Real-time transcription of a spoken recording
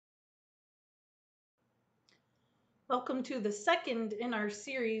Welcome to the second in our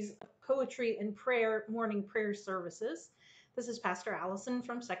series of poetry and prayer morning prayer services. This is Pastor Allison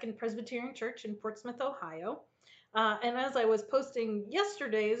from Second Presbyterian Church in Portsmouth, Ohio. And as I was posting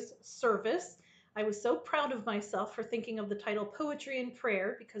yesterday's service, I was so proud of myself for thinking of the title Poetry and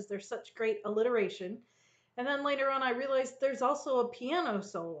Prayer because there's such great alliteration. And then later on, I realized there's also a piano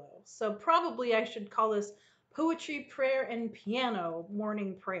solo. So probably I should call this Poetry, Prayer, and Piano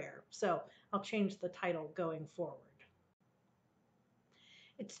Morning Prayer. So I'll change the title going forward.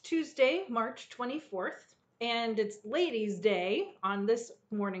 It's Tuesday, March 24th, and it's Ladies' Day on this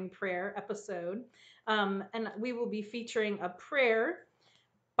morning prayer episode. And we will be featuring a prayer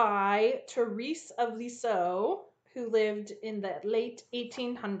by Tues of Lisieux, who lived in the late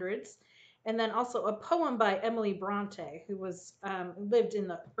 1800s, and then also a poem by Emily Bronte, who lived in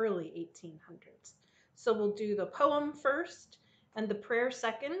the early 1800s. So we'll do the poem first and the prayer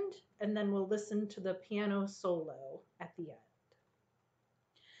second, and then we'll listen to the piano solo at the end.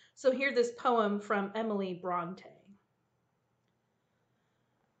 So hear this poem from Emily Bronte.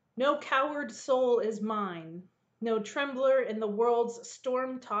 No coward soul is mine, no trembler in the world's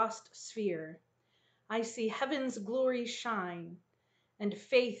storm-tossed sphere. I see heaven's glory shine, and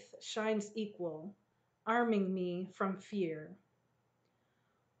faith shines equal, arming me from fear.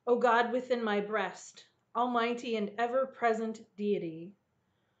 O God within my breast, almighty and ever-present deity,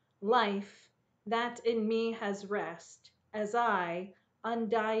 life that in me has rest, as I,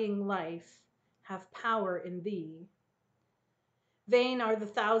 undying life, have power in thee. Vain are the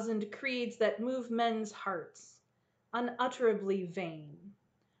thousand creeds that move men's hearts, unutterably vain,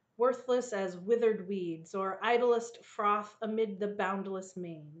 worthless as withered weeds, or idlest froth amid the boundless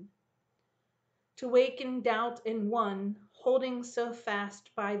main. To waken doubt in one, holding so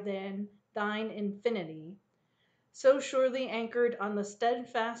fast by then thine infinity, so surely anchored on the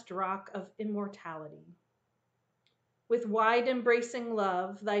steadfast rock of immortality. With wide embracing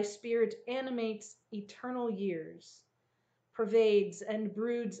love, thy spirit animates eternal years, pervades and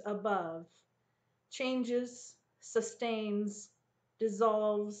broods above, changes, sustains,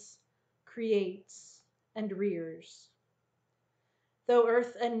 dissolves, creates, and rears. Though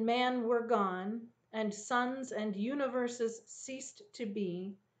earth and man were gone, and suns and universes ceased to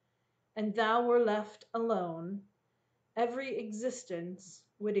be, and thou were left alone, every existence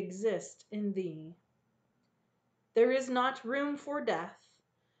would exist in thee. There is not room for death,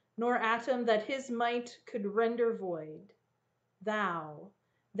 nor atom that his might could render void. Thou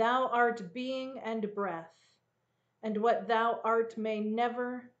art being and breath, and what thou art may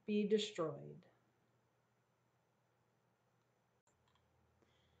never be destroyed.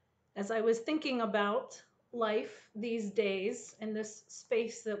 As I was thinking about life these days in this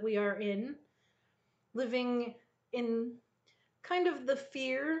space that we are in, living in kind of the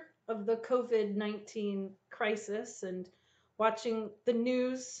fear of the COVID-19 crisis and watching the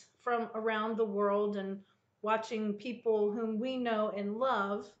news from around the world and watching people whom we know and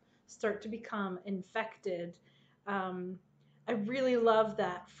love start to become infected. I really love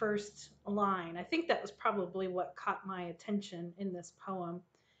that first line. I think that was probably what caught my attention in this poem.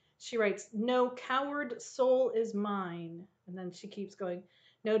 She writes, "No coward soul is mine." And then she keeps going,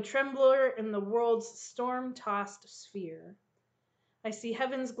 "No trembler in the world's storm-tossed sphere. I see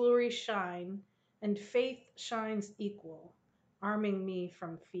heaven's glory shine, and faith shines equal, arming me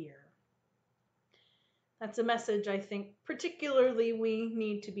from fear." That's a message I think particularly we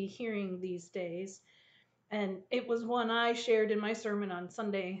need to be hearing these days. And it was one I shared in my sermon on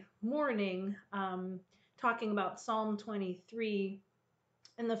Sunday morning, talking about Psalm 23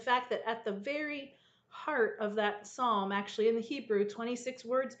 and the fact that at the very heart of that psalm, actually in the Hebrew, 26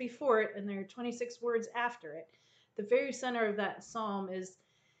 words before it, and there are 26 words after it, the very center of that psalm is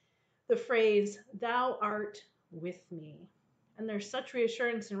the phrase, "Thou art with me." And there's such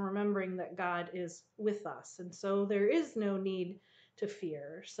reassurance in remembering that God is with us. And so there is no need to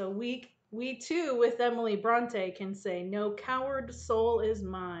fear. So we too, with Emily Bronte, can say, "No coward soul is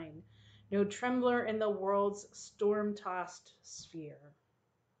mine, no trembler in the world's storm-tossed sphere."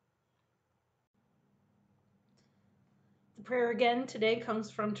 The prayer again today comes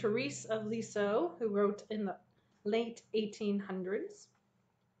from Tues of Lisieux, who wrote in the late 1800s.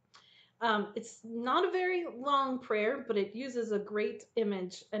 It's not a very long prayer, but it uses a great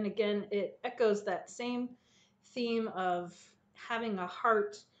image. And again, it echoes that same theme of having a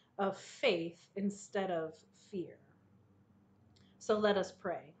heart of faith instead of fear. So let us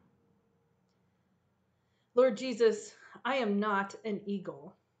pray. Lord Jesus, I am not an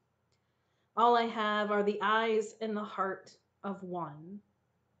eagle. All I have are the eyes and the heart of one.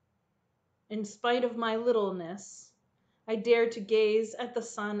 In spite of my littleness, I dare to gaze at the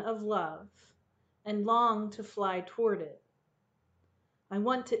sun of love, and long to fly toward it. I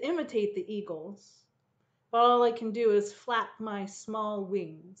want to imitate the eagles, but all I can do is flap my small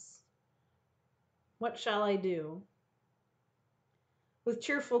wings. What shall I do? With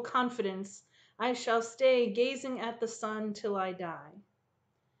cheerful confidence, I shall stay gazing at the sun till I die.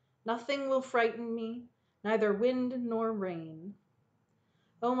 Nothing will frighten me, neither wind nor rain.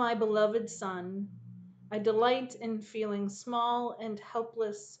 O my beloved sun, I delight in feeling small and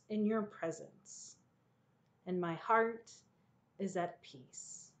helpless in your presence, and my heart is at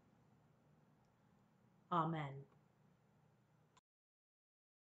peace. Amen.